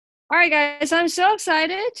All right, guys, I'm so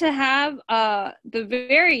excited to have the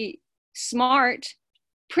very smart,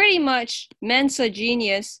 pretty much Mensa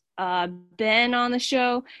genius, Ben on the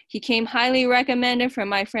show. He came highly recommended from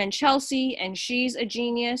my friend Chelsea, and she's a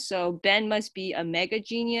genius. So Ben must be a mega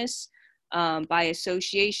genius by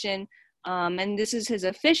association. And this is his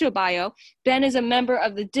official bio. Ben is a member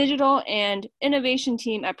of the digital and innovation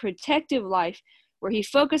team at Protective Life, where he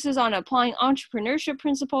focuses on applying entrepreneurship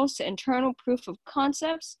principles to internal proof of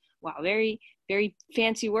concepts. Wow, very, very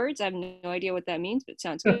fancy words. I have no idea what that means, but it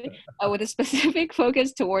sounds good. With a specific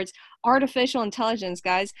focus towards artificial intelligence,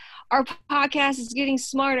 guys. Our podcast is getting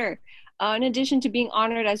smarter. In addition to being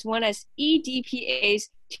honored as one as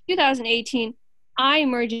EDPA's 2018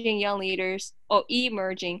 emerging young leaders,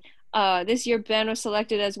 emerging. This year, Ben was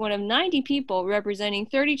selected as one of 90 people representing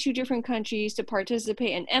 32 different countries to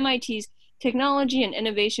participate in MIT's Technology and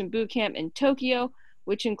Innovation Bootcamp in Tokyo,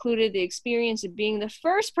 which included the experience of being the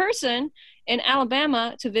first person in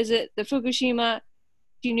Alabama to visit the Fukushima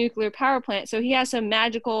nuclear power plant. So he has some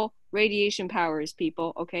magical radiation powers,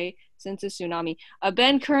 people, okay, since the tsunami.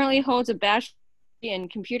 Ben currently holds a bachelor's in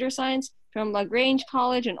computer science from LaGrange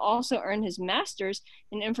College and also earned his master's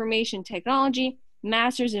in information technology,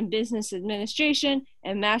 master's in business administration,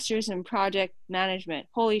 and master's in project management.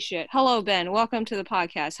 Holy shit. Hello, Ben. Welcome to the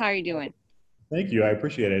podcast. How are you doing? Thank you. I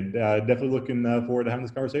appreciate it. Definitely looking forward to having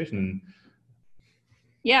this conversation.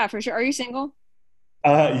 Yeah, for sure. Are you single?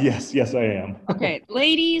 Yes, I am. Okay,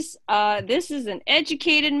 ladies, this is an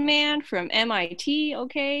educated man from MIT,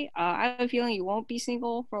 okay? I have a feeling you won't be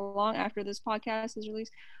single for long after this podcast is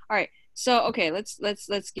released. All right. So, okay, let's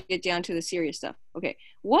get down to the serious stuff. Okay.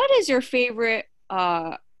 What is your favorite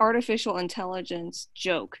artificial intelligence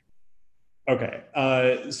joke? Okay.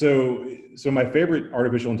 So my favorite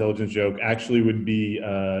artificial intelligence joke actually would be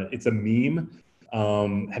it's a meme.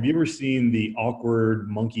 Have you ever seen the awkward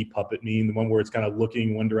monkey puppet meme, the one where it's kind of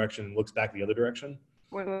looking one direction and looks back the other direction?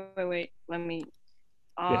 Wait. Let me.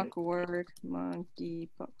 Yeah. Awkward monkey.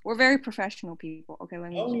 We're very professional people. Okay, let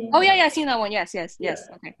me. Oh, Yeah, I've seen that one. Yes. yeah.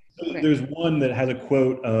 Okay. So there's one that has a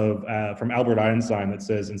quote of from Albert Einstein that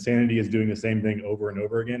says, "Insanity is doing the same thing over and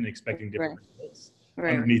over again, and expecting different results."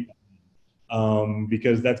 Right. Underneath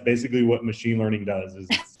because that's basically what machine learning does. Is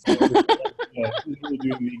it's literally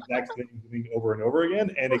doing the exact same thing over and over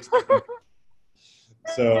again and expecting.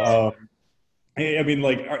 So, I mean,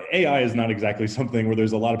 like our AI is not exactly something where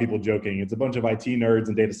there's a lot of people joking. It's a bunch of IT nerds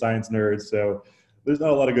and data science nerds. So there's not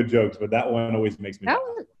a lot of good jokes, but that one always makes me laugh.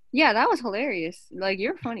 That was hilarious. Like,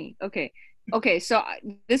 you're funny. Okay. So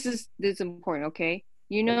this is important. Okay,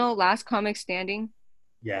 you know, Last Comic Standing.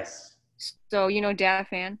 Yes. So you know, Dad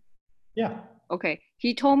Fan. Yeah. Okay,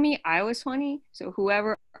 he told me I was funny. So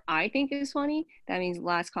whoever I think is funny, that means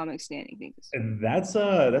Last Comic Standing thinks. And that's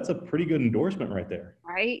a pretty good endorsement right there.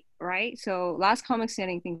 Right. So Last Comic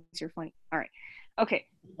Standing thinks you're funny. All right. Okay.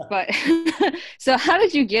 But so how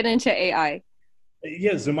did you get into AI?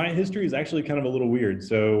 Yeah, so my history is actually kind of a little weird.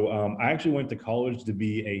 So I actually went to college to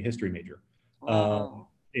be a history major. Wow.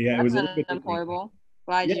 Yeah, it was a little bit horrible.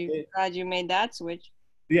 Glad you made that switch.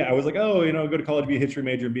 Yeah, I was like, oh, go to college, be a history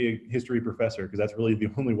major, and be a history professor, because that's really the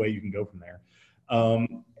only way you can go from there.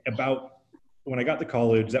 About when I got to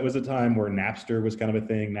college, that was a time where Napster was kind of a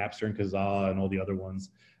thing, Napster and Kazaa and all the other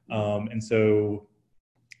ones. And so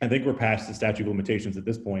I think we're past the statute of limitations at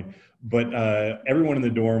this point, but everyone in the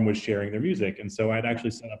dorm was sharing their music. And so I'd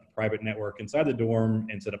actually set up a private network inside the dorm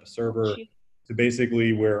and set up a server to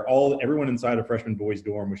basically where everyone inside a freshman boys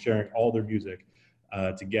dorm was sharing all their music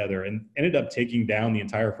together, and ended up taking down the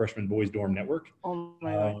entire freshman boys dorm network. Oh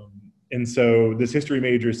my God. And so this history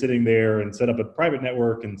major sitting there and set up a private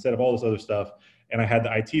network and set up all this other stuff. And I had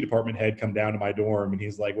the IT department head come down to my dorm and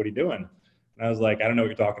he's like, "What are you doing?" And I was like, "I don't know what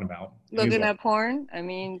you're talking about." Looking at porn? I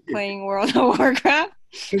mean, playing World of Warcraft?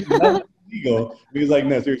 That's illegal. He was like,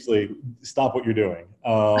 "No, seriously, stop what you're doing."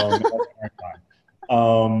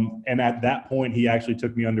 And at that point, he actually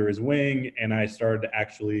took me under his wing, and I started to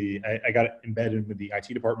I got embedded with the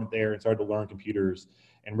IT department there and started to learn computers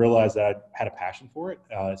and realized that I had a passion for it.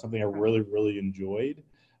 Something I really, really enjoyed.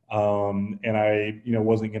 And I,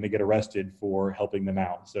 wasn't going to get arrested for helping them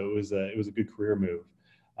out. So it was a good career move.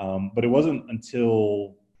 But it wasn't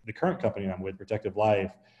until the current company I'm with, Protective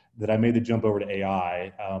Life, that I made the jump over to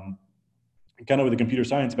AI. Kind of with a computer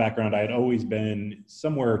science background, I had always been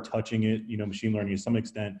somewhere touching it, machine learning to some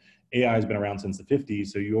extent. AI has been around since the 50s,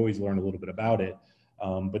 so you always learn a little bit about it.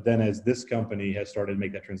 But then as this company has started to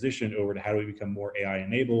make that transition over to how do we become more AI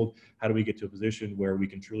enabled, how do we get to a position where we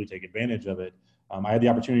can truly take advantage of it, I had the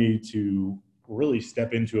opportunity to really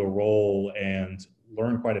step into a role and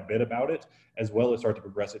learn quite a bit about it, as well as start to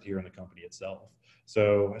progress it here in the company itself.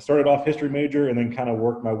 So I started off history major and then kind of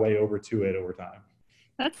worked my way over to it over time.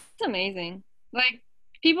 That's amazing. Like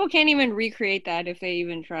people can't even recreate that if they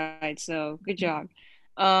even tried. So good job.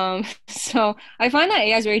 So I find that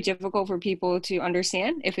AI is very difficult for people to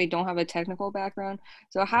understand if they don't have a technical background.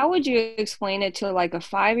 So how would you explain it to like a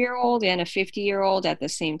 5-year-old and a 50-year-old at the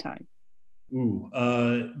same time? Ooh,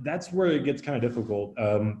 that's where it gets kind of difficult.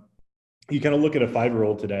 You kind of look at a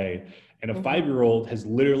 5-year-old today, and a Mhm. 5-year-old has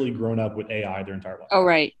literally grown up with AI their entire life. Oh,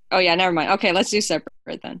 right. Oh, yeah, never mind. Okay, let's do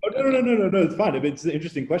separate then. Oh, no, no, Okay. no, no, no, no, it's fine. It's an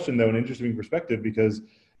interesting question, though, an interesting perspective because,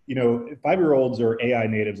 5-year-olds are AI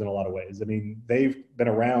natives in a lot of ways. I mean, they've been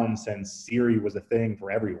around since Siri was a thing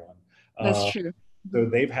for everyone. That's Uh, true. so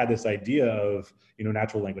they've had this idea of,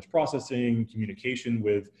 natural language processing, communication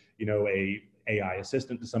with, a AI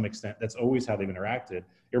assistant to some extent. That's always how they've interacted.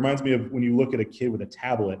 It reminds me of when you look at a kid with a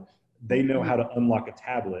tablet, they know how to unlock a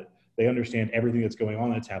tablet. They understand everything that's going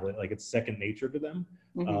on a tablet, like it's second nature to them.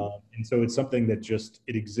 Mm-hmm. And so it's something that just,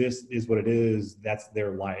 it exists, is what it is, that's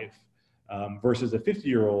their life. Versus a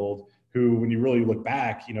 50-year-old who, when you really look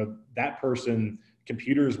back, that person,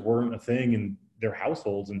 computers weren't a thing in their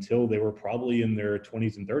households until they were probably in their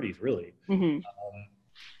 20s and 30s, really. Mm-hmm.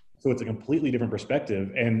 So it's a completely different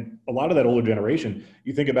perspective. And a lot of that older generation,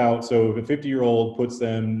 you think about, so if a 50-year-old puts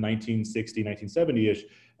them 1960, 1970-ish,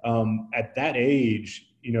 at that age,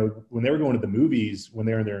 when they were going to the movies, when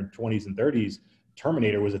they're in their 20s and 30s,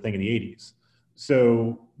 Terminator was a thing in the 80s.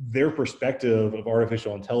 So their perspective of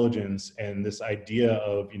artificial intelligence and this idea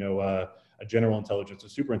of, a general intelligence, a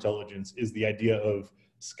super intelligence, is the idea of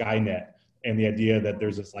Skynet and the idea that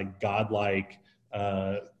there's this like godlike,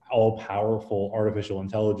 all-powerful artificial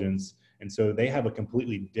intelligence. And so they have a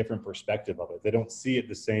completely different perspective of it. They don't see it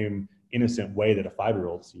the same innocent way that a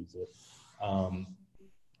 5-year-old sees it.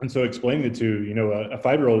 And so explaining it to, a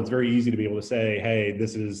 5-year-old, it's very easy to be able to say, hey,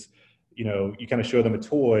 this is, you kind of show them a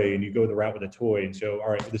toy and you go the route with a toy and show, all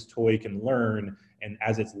right, this toy can learn. And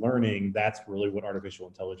as it's learning, that's really what artificial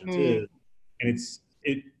intelligence is. And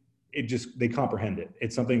it just, they comprehend it.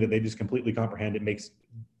 It's something that they just completely comprehend. It makes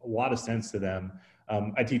a lot of sense to them.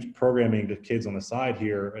 I teach programming to kids on the side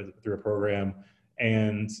here through a program.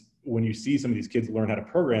 And when you see some of these kids learn how to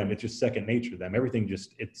program, it's just second nature to them. Everything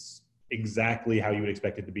just, it's exactly how you would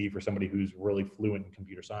expect it to be for somebody who's really fluent in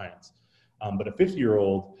computer science. But a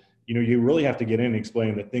 50-year-old, you really have to get in and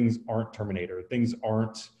explain that things aren't Terminator. Things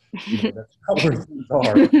aren't, that's not where things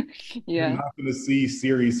are. You're Yeah. not going to see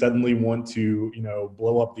Siri suddenly want to,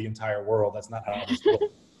 blow up the entire world. That's not how this works.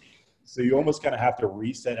 So you almost kind of have to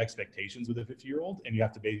reset expectations with a 50-year-old, and you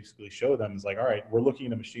have to basically show them, it's like, all right, we're looking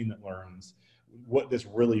at a machine that learns. What this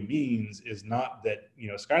really means is not that,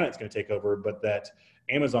 Skynet's going to take over, but that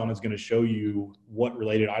Amazon is going to show you what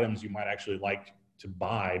related items you might actually like to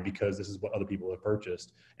buy because this is what other people have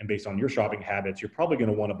purchased. And based on your shopping habits, you're probably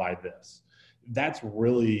going to want to buy this. That's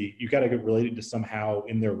really, you got to get related to somehow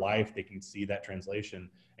in their life, they can see that translation.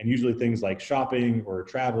 And usually things like shopping or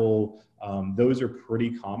travel, those are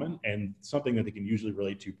pretty common and something that they can usually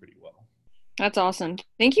relate to pretty well. That's awesome.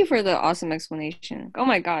 Thank you for the awesome explanation. Oh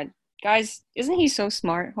my God. Guys, isn't he so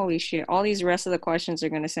smart? Holy shit. All these rest of the questions are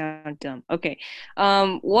going to sound dumb. Okay.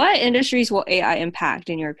 What industries will AI impact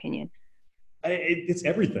in your opinion? It's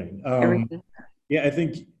everything. Everything. Yeah, I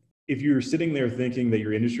think if you're sitting there thinking that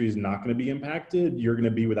your industry is not going to be impacted, you're going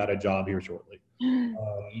to be without a job here shortly.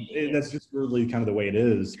 That's just really kind of the way it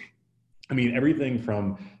is. I mean, everything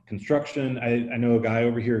from construction. I know a guy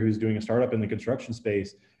over here who's doing a startup in the construction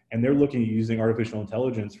space, and they're looking at using artificial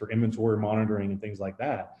intelligence for inventory monitoring and things like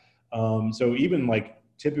that. So even like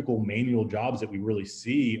typical manual jobs that we really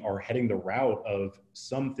see are heading the route of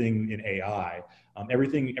something in AI.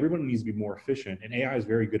 Everyone needs to be more efficient, and AI is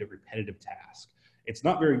very good at repetitive tasks. It's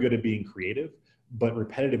not very good at being creative, but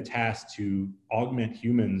repetitive tasks to augment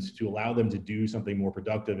humans to allow them to do something more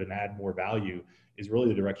productive and add more value is really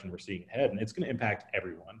the direction we're seeing ahead, and it's going to impact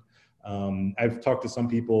everyone. I've talked to some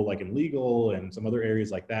people like in legal and some other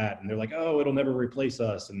areas like that, and they're like, "Oh, it'll never replace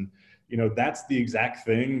us," and that's the exact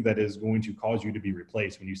thing that is going to cause you to be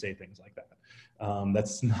replaced when you say things like that.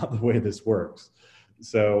 That's not the way this works.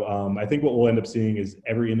 So I think what we'll end up seeing is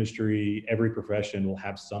every industry, every profession will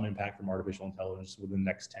have some impact from artificial intelligence within the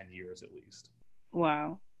next 10 years at least.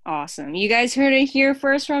 Wow. Awesome. You guys heard it here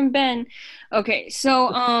first from Ben. Okay,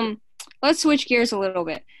 so let's switch gears a little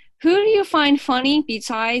bit. Who do you find funny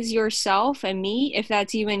besides yourself and me, if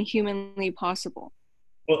that's even humanly possible?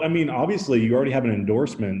 Well, I mean, obviously you already have an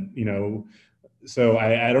endorsement, so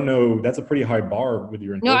I don't know. That's a pretty high bar with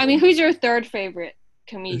your No, I mean, endorsement. who's your third favorite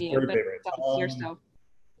Your comedian third favorite. besides yourself?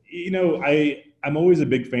 I'm always a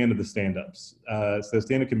big fan of the stand-ups. So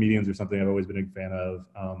stand-up comedians are something I've always been a big fan of.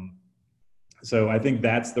 So I think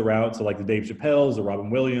that's the route. So like the Dave Chappelle's, the Robin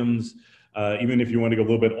Williams, even if you want to go a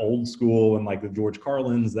little bit old school and like the George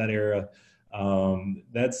Carlins, that era,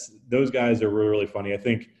 those guys are really, really funny. I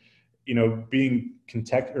think, being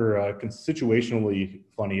situationally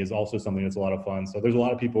funny is also something that's a lot of fun. So there's a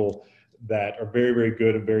lot of people that are very, very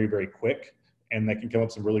good and very, very quick, and that can come up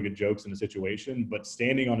with some really good jokes in a situation, but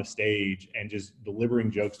standing on a stage and just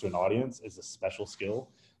delivering jokes to an audience is a special skill.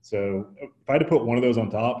 So if I had to put one of those on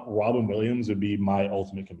top, Robin Williams would be my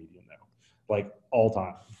ultimate comedian though, like all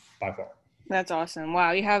time, by far. That's awesome.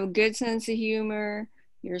 Wow, you have a good sense of humor,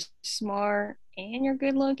 you're smart, and you're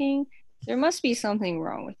good looking. There must be something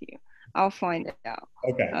wrong with you. I'll find it out.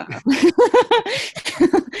 Okay.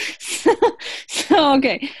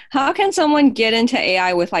 Okay. How can someone get into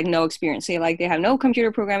AI with like no experience? Say like they have no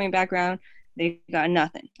computer programming background, they got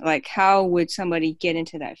nothing. Like how would somebody get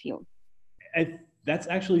into that field? That's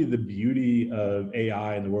actually the beauty of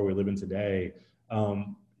AI and the world we live in today.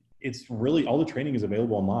 It's really, all the training is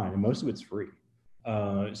available online and most of it's free.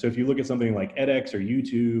 So if you look at something like edX or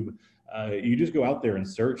YouTube, you just go out there and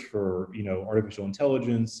search for, artificial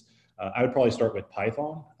intelligence. I would probably start with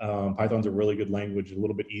Python. Python's a really good language, a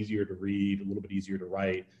little bit easier to read, a little bit easier to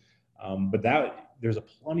write. But there's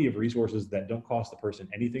plenty of resources that don't cost the person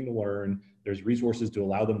anything to learn. There's resources to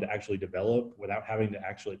allow them to actually develop without having to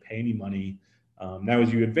actually pay any money. Now,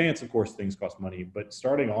 as you advance, of course, things cost money. But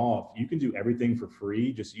starting off, you can do everything for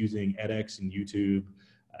free just using edX and YouTube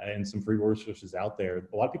and some free resources out there.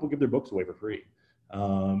 A lot of people give their books away for free.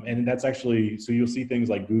 And that's actually, so you'll see things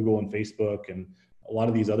like Google and Facebook and a lot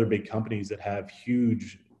of these other big companies that have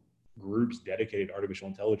huge groups dedicated to artificial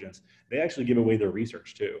intelligence, they actually give away their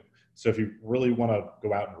research too. So if you really want to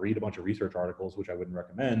go out and read a bunch of research articles, which I wouldn't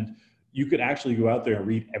recommend, you could actually go out there and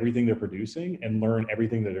read everything they're producing and learn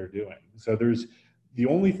everything that they're doing. So the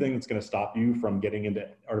only thing that's going to stop you from getting into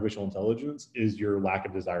artificial intelligence is your lack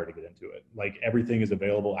of desire to get into it. Like everything is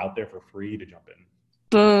available out there for free to jump in.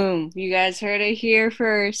 Boom. You guys heard it here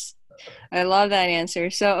first. I love that answer.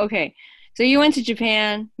 So, okay. So you went to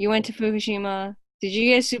Japan, you went to Fukushima. Did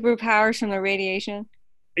you get superpowers from the radiation?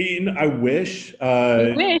 I wish.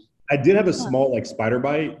 You wish. I did have a small spider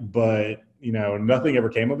bite, but nothing ever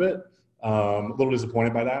came of it. A little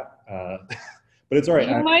disappointed by that, but it's all right.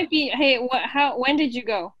 You might be. Hey, when did you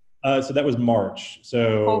go? So that was March.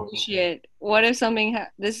 So holy shit! What if something?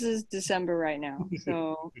 This is December right now.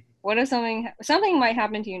 So what if something might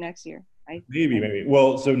happen to you next year? Maybe.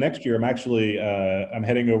 Well, so next year I'm actually I'm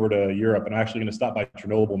heading over to Europe, and I'm actually going to stop by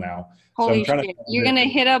Chernobyl now. Holy so shit! You're gonna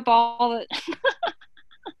hit up all the.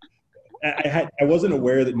 I wasn't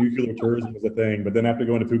aware that nuclear tourism was a thing, but then after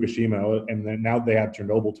going to Fukushima, and then now they have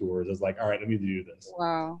Chernobyl tours, I was like, all right, I need to do this.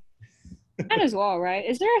 Wow. That as well, right?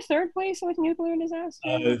 Is there a third place with nuclear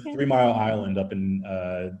disaster? 3 Mile Island up in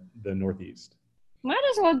the Northeast. Might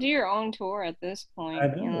as well do your own tour at this point. I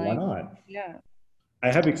know, why not? Yeah.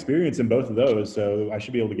 I have experience in both of those, so I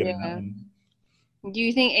should be able to get it done. Do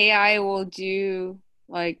you think AI will do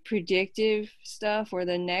like predictive stuff for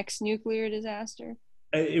the next nuclear disaster?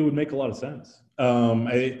 It would make a lot of sense.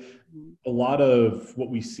 A lot of what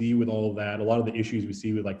we see with all of that, a lot of the issues we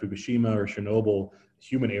see with like Fukushima or Chernobyl,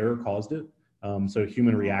 human error caused it. So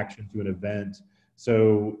human reaction to an event.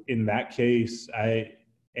 So in that case,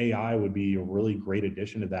 AI would be a really great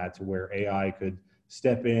addition to that, to where AI could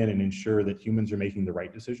step in and ensure that humans are making the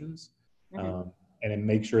right decisions, and then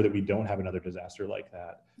make sure that we don't have another disaster like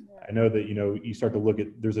that. Yeah. I know that, you start to look at,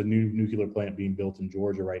 there's a new nuclear plant being built in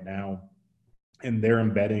Georgia right now, and they're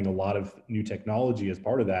embedding a lot of new technology as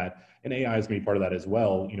part of that. And AI is going to be part of that as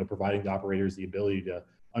well, providing the operators the ability to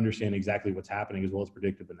understand exactly what's happening as well as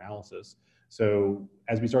predictive analysis. So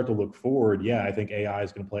as we start to look forward, I think AI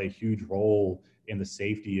is going to play a huge role in the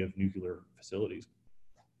safety of nuclear facilities.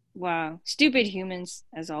 Wow. Stupid humans,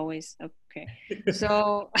 as always. Okay.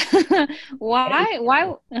 So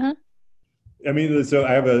why? Uh-huh. I mean, so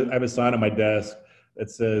I have a sign on my desk that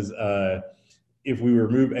says, if we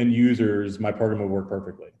remove end users, my program will work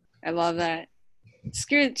perfectly. I love that.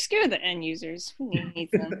 Screw the end users. Who needs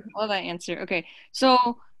them? Love that answer. Okay.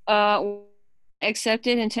 So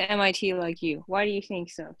accepted into MIT like you. Why do you think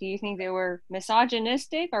so? Do you think they were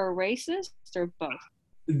misogynistic or racist or both?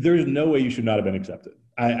 There's no way you should not have been accepted.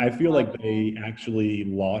 I feel like they actually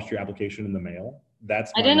lost your application in the mail. I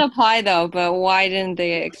didn't apply though, but why didn't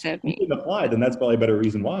they accept me? You didn't apply, then that's probably a better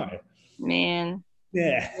reason why. Man.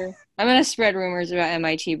 Yeah. I'm going to spread rumors about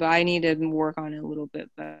MIT, but I need to work on it a little bit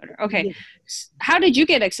better. Okay. How did you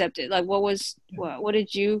get accepted? Like who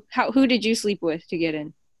did you sleep with to get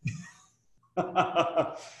in?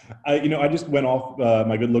 I just went off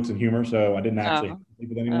my good looks and humor, so I didn't actually sleep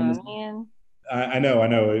with anyone. I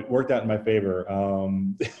know. It worked out in my favor.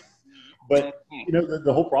 But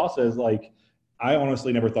the whole process, like, I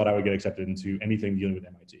honestly never thought I would get accepted into anything dealing with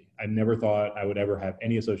MIT. I never thought I would ever have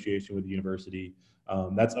any association with the university.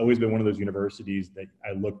 That's always been one of those universities that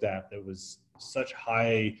I looked at that was such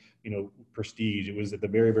high, prestige. It was at the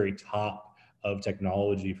very, very top of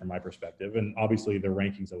technology from my perspective. And obviously the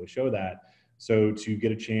rankings always show that. So to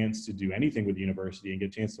get a chance to do anything with the university and get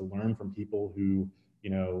a chance to learn from people who,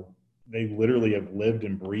 they literally have lived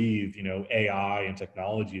and breathed, AI and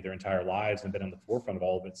technology their entire lives and been on the forefront of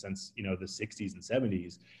all of it since, the 60s and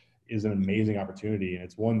 70s is an amazing opportunity. And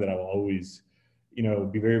it's one that I will always,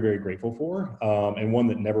 be very, very grateful for. And one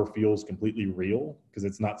that never feels completely real because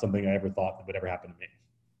it's not something I ever thought that would ever happen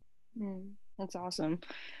to me. That's awesome.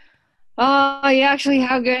 You actually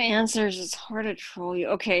have good answers. It's hard to troll you.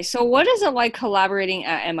 Okay, so what is it like collaborating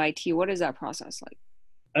at MIT? What is that process like?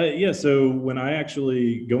 Yeah, so when I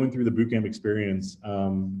actually going through the bootcamp experience,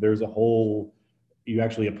 there's you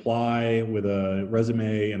actually apply with a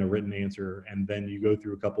resume and a written answer, and then you go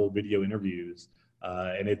through a couple of video interviews.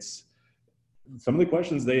 And it's some of the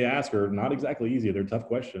questions they ask are not exactly easy. They're tough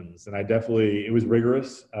questions. And it was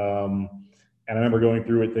rigorous. And I remember going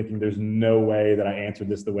through it thinking, there's no way that I answered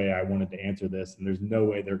this the way I wanted to answer this. And there's no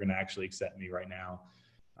way they're going to actually accept me right now.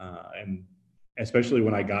 And especially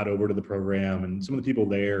when I got over to the program and some of the people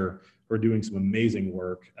there were doing some amazing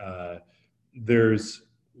work. There's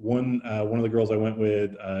one of the girls I went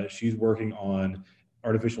with, she's working on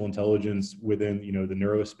artificial intelligence within, the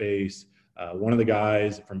neurospace. One of the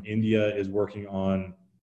guys from India is working on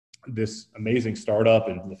this amazing startup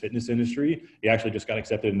in the fitness industry. He actually just got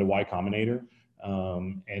accepted into Y Combinator.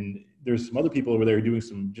 And there's some other people over there doing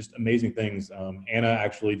some just amazing things. Anna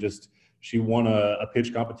actually she won a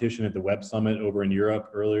pitch competition at the Web Summit over in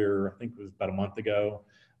Europe earlier, I think it was about a month ago.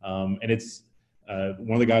 And it's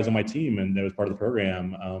one of the guys on my team and that was part of the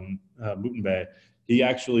program, Mutenbe. He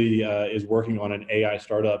actually is working on an AI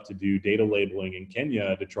startup to do data labeling in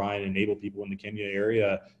Kenya to try and enable people in the Kenya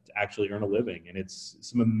area to actually earn a living. And it's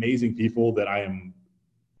some amazing people that I am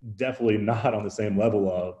definitely not on the same level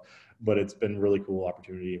of, but it's been really cool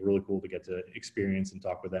opportunity, really cool to get to experience and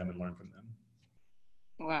talk with them and learn from them.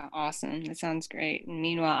 Wow, awesome. That sounds great.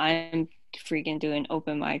 Meanwhile, I'm freaking doing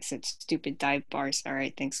open mics at stupid dive bars. All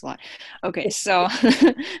right, thanks a lot. Okay, so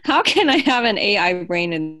how can I have an AI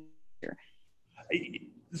brain in here?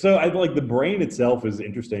 So I like the brain itself is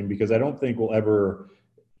interesting because I don't think we'll ever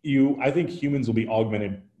I think humans will be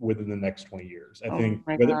augmented within the next 20 years. I think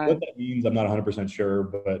what that means, I'm not 100% sure,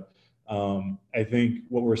 but I think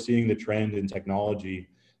what we're seeing, the trend in technology,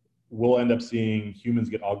 we'll end up seeing humans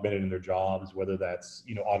get augmented in their jobs, whether that's,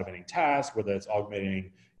 automating tasks, whether that's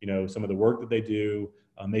augmenting, some of the work that they do,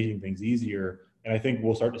 making things easier. And I think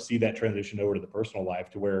we'll start to see that transition over to the personal life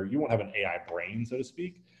to where you won't have an AI brain, so to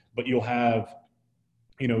speak, but you'll have,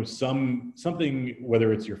 something,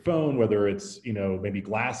 whether it's your phone, whether it's, maybe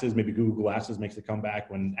glasses, maybe Google Glasses makes a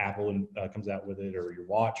comeback when Apple comes out with it, or your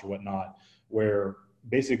watch or whatnot, where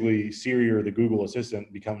basically Siri or the Google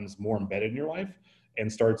Assistant becomes more embedded in your life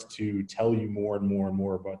and starts to tell you more and more and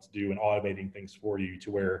more about what to do and automating things for you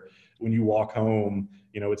to where when you walk home,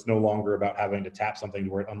 it's no longer about having to tap something to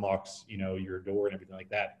where it unlocks, your door and everything like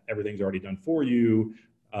that. Everything's already done for you.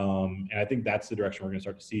 And I think that's the direction we're going to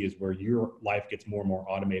start to see is where your life gets more and more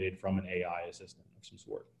automated from an AI assistant of some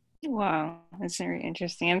sort. Wow, that's very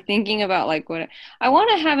interesting. I'm thinking about like what I want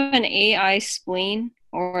to have an AI spleen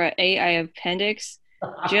or an AI appendix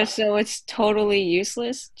just so it's totally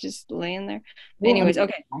useless, just laying there. Well, anyways,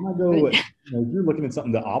 okay. I'm gonna go. If you're looking at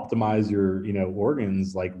something to optimize your,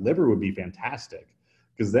 organs, like liver would be fantastic,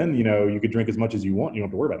 because then you could drink as much as you want. You don't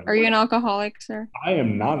have to worry about it. Are you an alcoholic, sir? I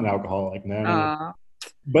am not an alcoholic, no.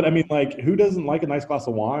 But I mean, like, who doesn't like a nice glass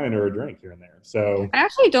of wine or a drink here and there? So I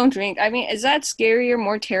actually don't drink. I mean, is that scarier,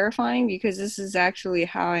 more terrifying? Because this is actually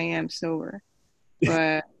how I am sober.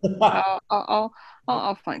 But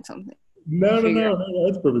I'll find something. No,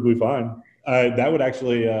 that's perfectly fine. That would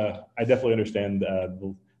actually, I definitely understand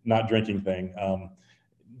the not drinking thing.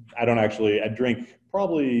 I drink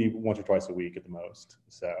probably once or twice a week at the most.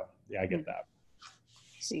 So yeah, I get that.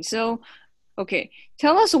 See, so, okay,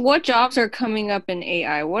 tell us what jobs are coming up in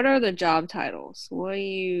AI. What are the job titles? What do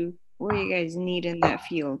you guys need in that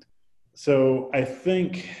field? So I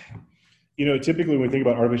think, typically when we think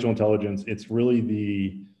about artificial intelligence, it's really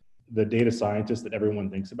the data scientist that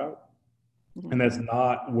everyone thinks about. And that's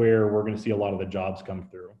not where we're going to see a lot of the jobs come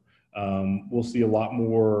through. We'll see a lot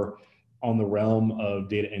more on the realm of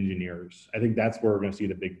data engineers. I think that's where we're going to see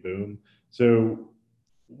the big boom. So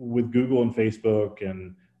with Google and Facebook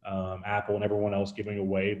and Apple and everyone else giving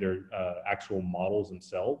away their actual models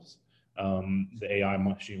themselves, the AI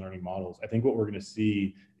machine learning models. I think what we're going to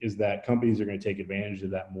see is that companies are going to take advantage of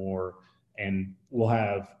that more, and we'll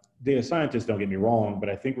have data scientists, don't get me wrong, but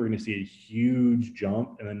I think we're going to see a huge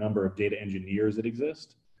jump in the number of data engineers that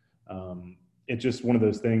exist. It's just one of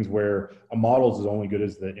those things where a model is only good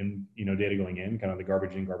as the data going in, kind of the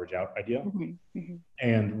garbage in, garbage out idea. Mm-hmm. Mm-hmm.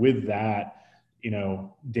 And with that,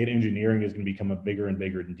 data engineering is going to become a bigger and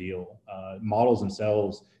bigger deal. Models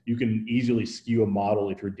themselves, you can easily skew a model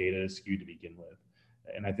if your data is skewed to begin with.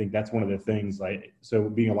 And I think that's one of the things, so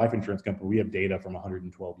being a life insurance company, we have data from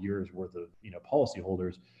 112 years worth of,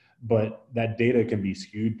 policyholders, but that data can be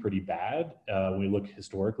skewed pretty bad when we look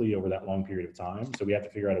historically over that long period of time. So we have to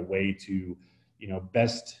figure out a way to,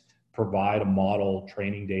 best provide a model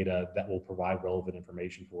training data that will provide relevant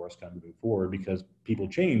information for us kind of moving forward, because people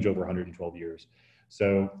change over 112 years.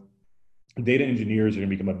 So data engineers are going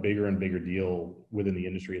to become a bigger and bigger deal within the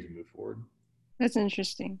industry as we move forward. That's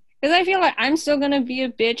interesting, because I feel like I'm still going to be a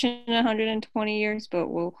bitch in 120 years, but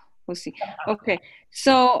we'll see. Okay.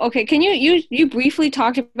 So, can you briefly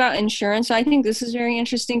talked about insurance. So I think this is very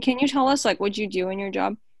interesting. Can you tell us what you do in your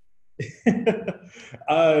job?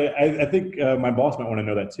 I think my boss might want to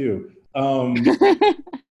know that too.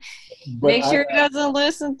 Make sure he doesn't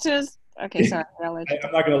listen to us. Okay, sorry. I'm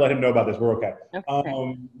not going to let him know about this. We're okay.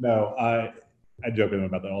 Okay. No, I joke with him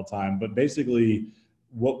about that all the time. But basically,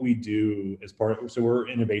 what we do is so we're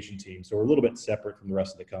an innovation team. So we're a little bit separate from the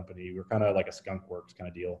rest of the company. We're kind of like a skunk works kind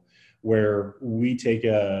of deal, where we take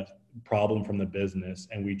a problem from the business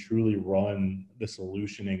and we truly run the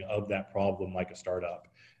solutioning of that problem like a startup.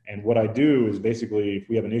 And what I do is basically, if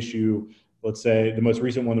we have an issue, let's say the most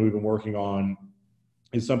recent one that we've been working on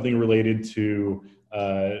is something related to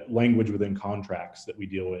language within contracts that we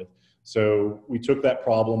deal with. So we took that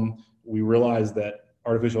problem, we realized that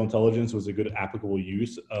artificial intelligence was a good applicable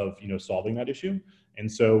use of solving that issue.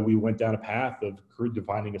 And so we went down a path of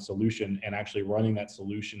defining a solution and actually running that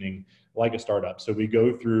solutioning like a startup. So we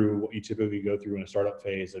go through what you typically go through in a startup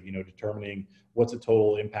phase of determining what's the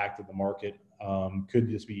total impact of the market. Could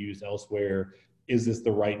this be used elsewhere? Is this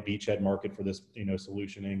the right beachhead market for this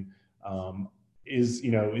solutioning? Is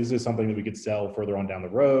this something that we could sell further on down the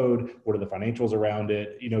road? What are the financials around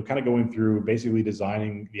it? Kind of going through basically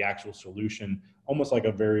designing the actual solution, almost like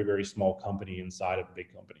a very, very small company inside of a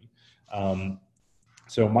big company.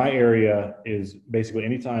 So my area is basically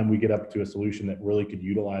anytime we get up to a solution that really could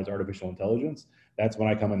utilize artificial intelligence, that's when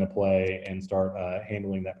I come into play and start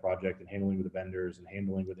handling that project and handling with the vendors and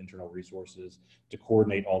handling with internal resources to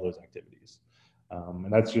coordinate all those activities.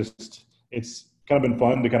 And that's just, it's kind of been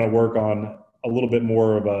fun to kind of work on a little bit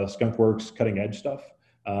more of a skunkworks cutting edge stuff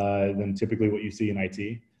than typically what you see in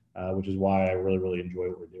IT, which is why I really, really enjoy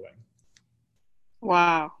what we're doing.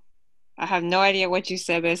 Wow. I have no idea what you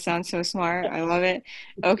said, but it sounds so smart. I love it.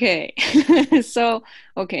 Okay. So,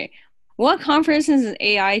 what conferences in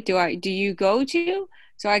AI do you go to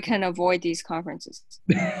so I can avoid these conferences?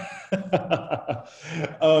 So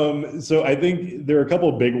I think there are a couple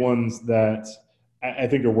of big ones that I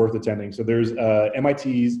think are worth attending. So there's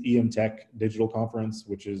MIT's EM Tech Digital Conference,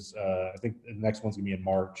 which is, I think the next one's gonna be in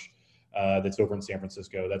March. That's over in San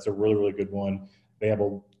Francisco. That's a really, really good one. They have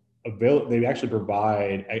they actually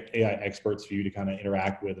provide AI experts for you to kind of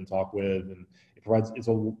interact with and talk with, and it's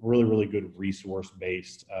a really, really good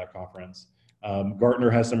resource-based conference.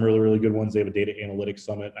 Gartner has some really, really good ones. They have a data analytics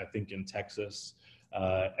summit, I think, in Texas.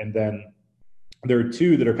 And then there are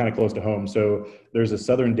two that are kind of close to home. So there's a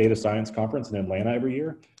Southern Data Science Conference in Atlanta every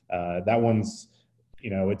year. That one's,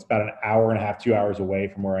 it's about an hour and a half, 2 hours away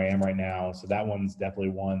from where I am right now. So that one's definitely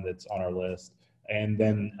one that's on our list. And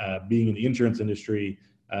then being in the insurance industry,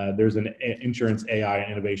 there's an Insurance AI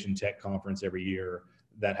and Innovation Tech Conference every year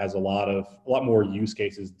that has a lot more use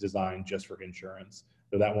cases designed just for insurance.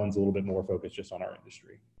 So that one's a little bit more focused just on our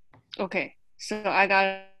industry. Okay. So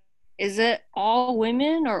is it all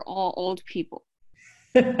women or all old people?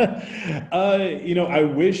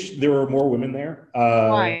 I wish there were more women there.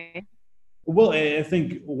 Why? Well, I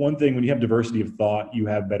think one thing, when you have diversity of thought, you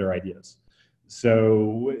have better ideas.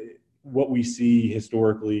 So what we see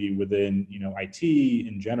historically within, IT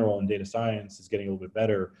in general and data science is getting a little bit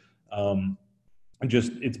better.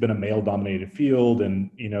 It's been a male dominated field.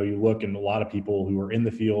 And, you look, and a lot of people who are in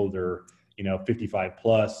the field are, 55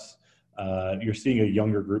 plus. You're seeing a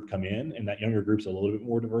younger group come in, and that younger group's a little bit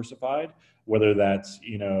more diversified, whether that's,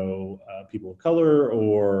 people of color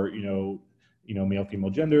or, male, female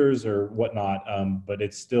genders or whatnot. But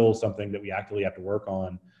it's still something that we actively have to work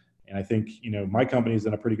on. And I think, my company's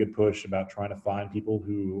done a pretty good push about trying to find people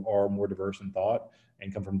who are more diverse in thought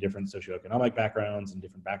and come from different socioeconomic backgrounds and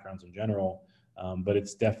different backgrounds in general. But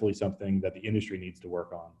it's definitely something that the industry needs to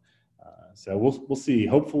work on. So we'll see.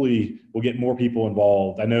 Hopefully, we'll get more people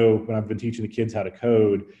involved. I know when I've been teaching the kids how to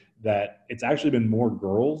code, that it's actually been more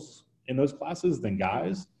girls in those classes than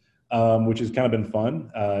guys, which has kind of been fun.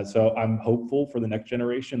 So I'm hopeful for the next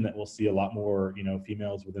generation that we'll see a lot more,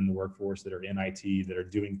 females within the workforce that are in IT that are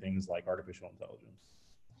doing things like artificial intelligence.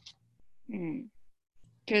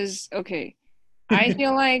 Because I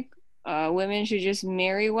feel like women should just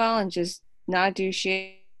marry well and just not do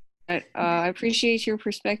shit. I appreciate your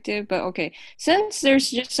perspective, but since there's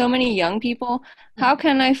just so many young people, how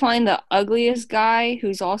can I find the ugliest guy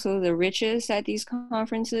who's also the richest at these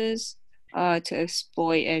conferences to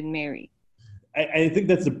exploit and marry? I think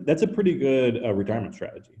that's a pretty good retirement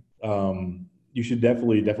strategy. You should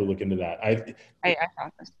definitely look into that. I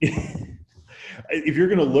thought this. If you're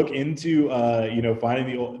going to look into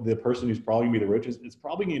finding the person who's probably going to be the richest, it's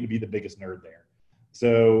probably going to be the biggest nerd there.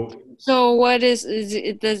 So what is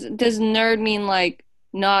it? Does nerd mean like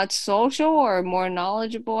not social or more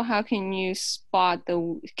knowledgeable? How can you smell the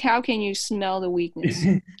weakness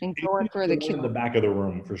and go in for the kill? In the back of the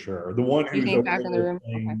room for sure. The one who's back in the room,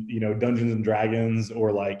 playing, Dungeons and Dragons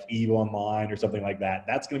or like EVE Online or something like that.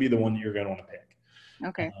 That's going to be the one that you're going to want to pick.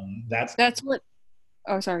 Okay. That's what.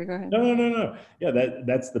 Oh, sorry. Go ahead. No. Yeah,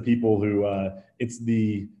 that's the people who. It's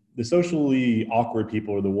the socially awkward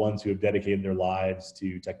people are the ones who have dedicated their lives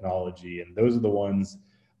to technology, and those are the ones.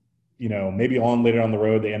 Maybe later on the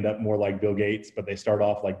road they end up more like Bill Gates, but they start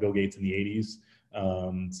off like Bill Gates in the 80s.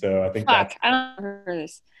 So I think I don't hear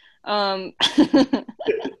this.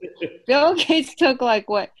 Bill Gates took like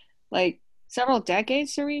several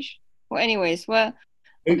decades to reach. Well, anyways,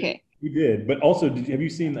 okay. He did, but also, have you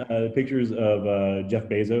seen pictures of Jeff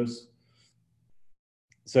Bezos?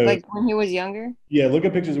 So, like when he was younger? Yeah, look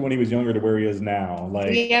at pictures of when he was younger to where he is now. Like,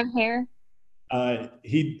 did he have hair?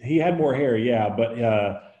 He had more hair, yeah, but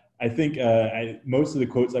I think most of the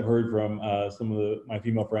quotes I've heard from some of my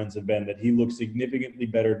female friends have been that he looks significantly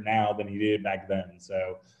better now than he did back then.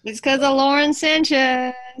 So it's because of Lauren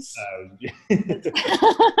Sanchez.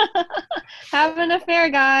 Have an affair,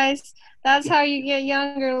 guys. That's how you get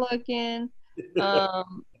younger looking. All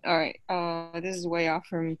right. This is way off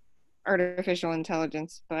from artificial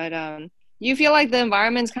intelligence, but you feel like the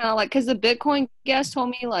environment's kind of like, because the Bitcoin guest told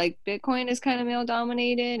me like Bitcoin is kind of male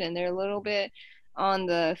dominated and they're a little bit on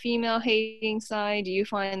the female hating side. Do you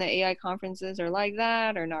find that AI conferences are like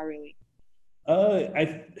that or not really?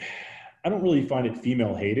 I don't really find it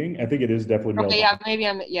female hating. I think it is definitely male. Okay,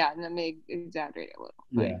 let me exaggerate a little.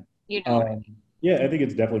 Yeah. Yeah, I think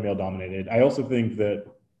it's definitely male dominated. I also think that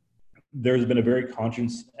there's been a very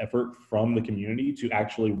conscious effort from the community to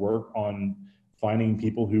actually work on finding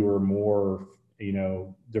people who are more,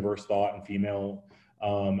 diverse thought and female.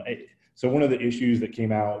 So one of the issues that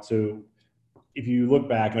came out, so if you look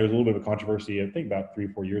back, there was a little bit of a controversy, I think about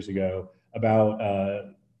 3-4 years ago, about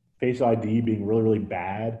Face ID being really, really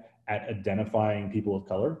bad at identifying people of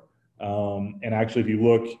color. And actually, if you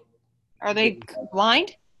look... Are they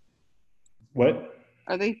blind? What?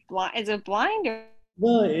 Are they blind? Is it blind or...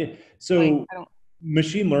 Well,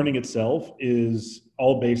 machine learning itself is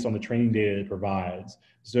all based on the training data it provides.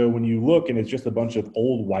 So when you look and it's just a bunch of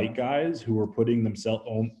old white guys who are putting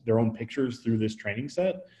their own pictures through this training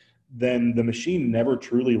set, then the machine never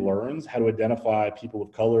truly learns how to identify people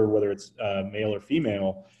of color, whether it's male or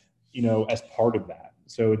female, as part of that.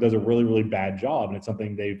 So it does a really, really bad job. And it's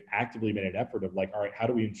something they've actively made an effort of like, all right, how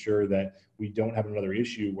do we ensure that we don't have another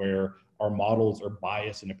issue where our models are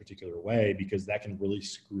biased in a particular way, because that can really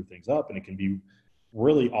screw things up and it can be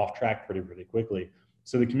really off track pretty, really quickly.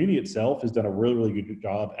 So the community itself has done a really, really good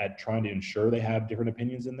job at trying to ensure they have different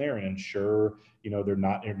opinions in there and ensure, they're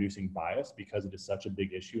not introducing bias, because it is such a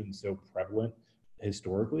big issue and so prevalent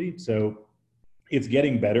historically. So it's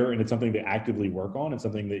getting better and it's something to actively work on. It's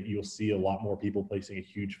something that you'll see a lot more people placing a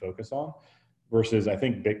huge focus on, versus I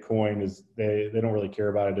think Bitcoin is, they don't really care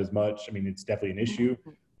about it as much. I mean, it's definitely an issue,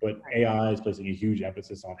 but AI is placing a huge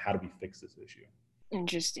emphasis on how do we fix this issue.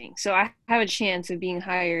 Interesting. So I have a chance of being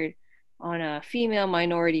hired on a female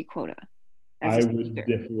minority quota. I would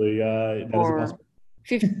definitely, that is a possibility.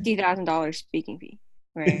 $50,000 speaking fee.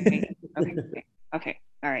 Right. Okay.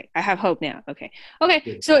 All right. I have hope now. Okay.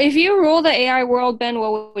 So if you rule the AI world, Ben,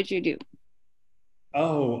 what would you do?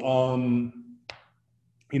 I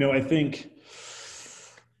think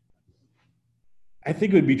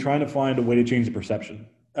it would be trying to find a way to change the perception.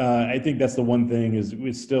 I think that's the one thing is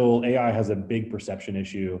AI has a big perception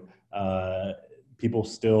issue. People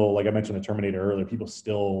still, like I mentioned the Terminator earlier, people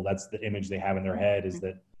still, that's the image they have in their head is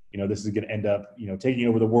that, this is going to end up, taking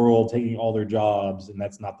over the world, taking all their jobs, and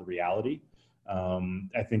that's not the reality.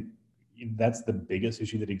 I think that's the biggest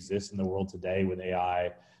issue that exists in the world today with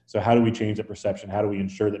AI. So how do we change that perception? How do we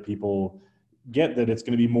ensure that people get that it's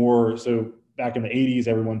going to be more? So back in the 80s,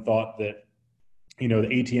 everyone thought that, the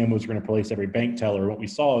ATM was going to replace every bank teller. What we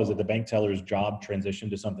saw is that the bank teller's job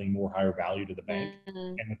transitioned to something more higher value to the bank,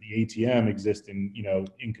 Mm-hmm. and that the ATM exists in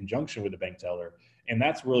conjunction with the bank teller. And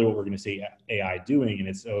that's really what we're going to see AI doing. And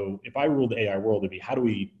it's, so if I ruled the AI world, it'd be, how do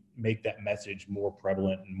we make that message more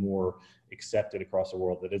prevalent and more accepted across the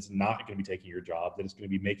world, that it's not going to be taking your job, that it's going to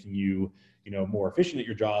be making you, more efficient at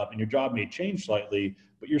your job, and your job may change slightly,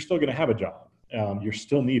 but you're still going to have a job. You're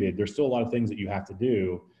still needed. There's still a lot of things that you have to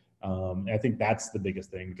do. And I think that's the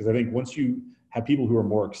biggest thing, because I think once you have people who are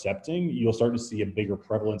more accepting, you'll start to see a bigger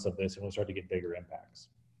prevalence of this, and we'll start to get bigger impacts.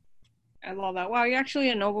 I love that. Wow, you're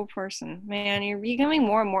actually a noble person, man. You're becoming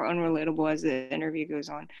more and more unrelatable as the interview goes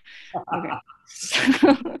on. Okay.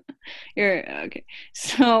 So, you're okay.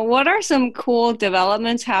 So, what are some cool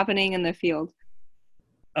developments happening in the field?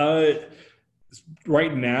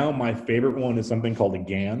 Right now, my favorite one is something called a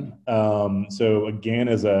GAN. So a GAN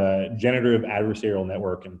is a generative adversarial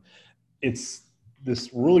network, and it's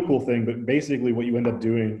this really cool thing. But basically, what you end up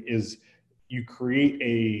doing is you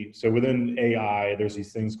create so within AI, there's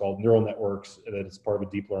these things called neural networks that is part of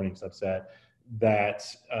a deep learning subset that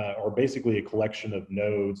are basically a collection of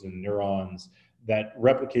nodes and neurons that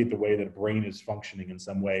replicate the way that a brain is functioning in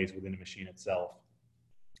some ways within a machine itself.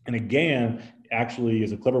 And a GAN actually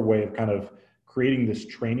is a clever way of kind of creating this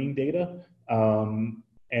training data.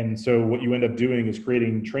 And so what you end up doing is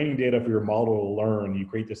creating training data for your model to learn. You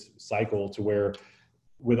create this cycle to where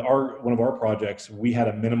with one of our projects, we had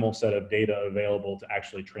a minimal set of data available to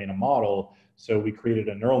actually train a model. So we created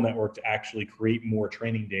a neural network to actually create more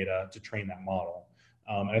training data to train that model.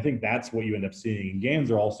 And I think that's what you end up seeing. And GANs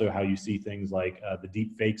are also how you see things like the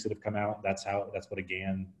deep fakes that have come out. That's what a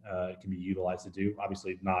GAN can be utilized to do.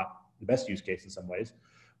 Obviously not the best use case in some ways,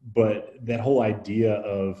 but that whole idea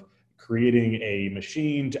of creating a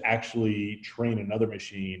machine to actually train another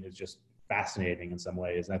machine is just fascinating in some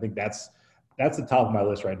ways. And I think that's the top of my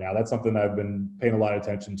list right now. That's something I've been paying a lot of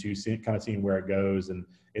attention to, seeing where it goes. And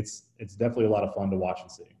it's definitely a lot of fun to watch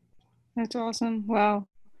and see. That's awesome. Wow.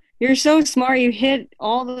 You're so smart. You hit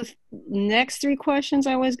all the next three questions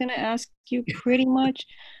I was going to ask you pretty much.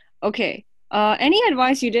 Okay. Any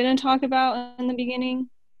advice you didn't talk about in the beginning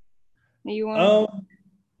that you want?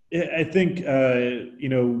 I think,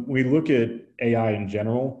 when we look at AI in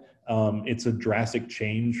general, it's a drastic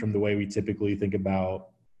change from the way we typically think about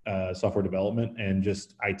software development and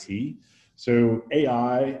just IT. So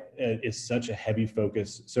AI is such a heavy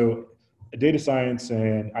focus. So a data science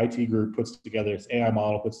and IT group puts together this AI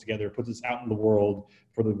model, puts this out in the world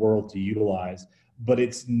for the world to utilize, but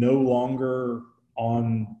it's no longer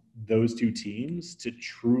on those two teams to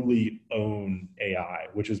truly own AI,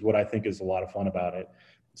 which is what I think is a lot of fun about it.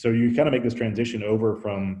 So you kind of make this transition over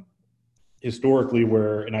from historically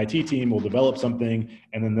where an IT team will develop something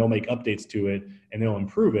and then they'll make updates to it and they'll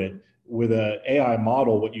improve it. With an AI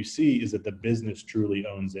model, what you see is that the business truly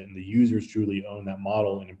owns it and the users truly own that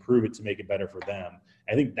model and improve it to make it better for them.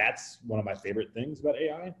 I think that's one of my favorite things about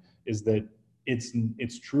AI is that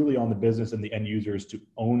it's truly on the business and the end users to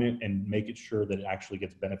own it and make it sure that it actually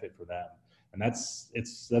gets benefit for them. And it's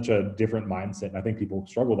such a different mindset. And I think people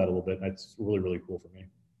struggle with that a little bit. And that's really, really cool for me.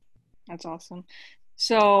 That's awesome.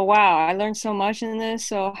 So, wow, I learned so much in this.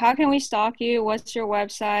 So, how can we stalk you? What's your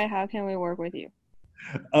website? How can we work with you?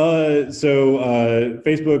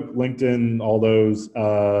 Facebook, LinkedIn, all those.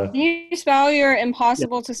 Can you spell your Yeah,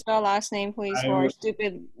 impossible to spell last name, please, for our I,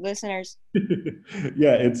 stupid listeners?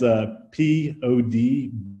 yeah, it's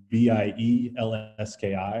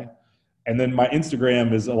PODBIELSKI. And then my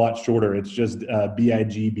Instagram is a lot shorter. It's just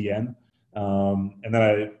BIGBN. And then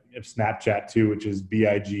I have Snapchat too, which is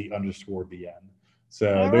BIG_BN.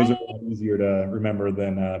 So All those are a right. lot easier to remember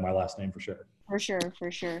than my last name for sure. For sure, for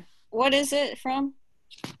sure. What is it from?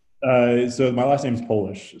 So my last name is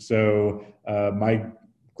Polish. So my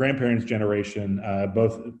grandparents' generation,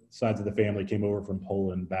 both sides of the family came over from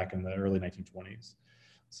Poland back in the early 1920s.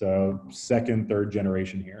 So second, third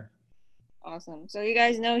generation here. Awesome. So you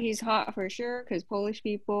guys know he's hot for sure because Polish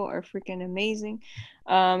people are freaking amazing.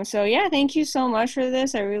 So yeah, thank you so much for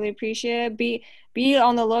this. I really appreciate it. Be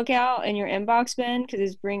on the lookout in your inbox, Ben, because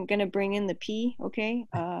it's gonna bring in the P, okay?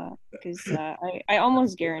 Because I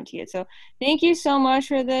almost guarantee it. So thank you so much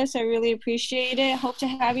for this. I really appreciate it. Hope to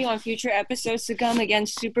have you on future episodes to come. Again,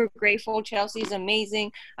 super grateful. Chelsea's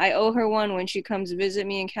amazing. I owe her one when she comes visit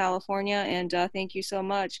me in California. And thank you so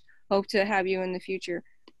much. Hope to have you in the future.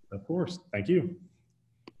 Of course. Thank you.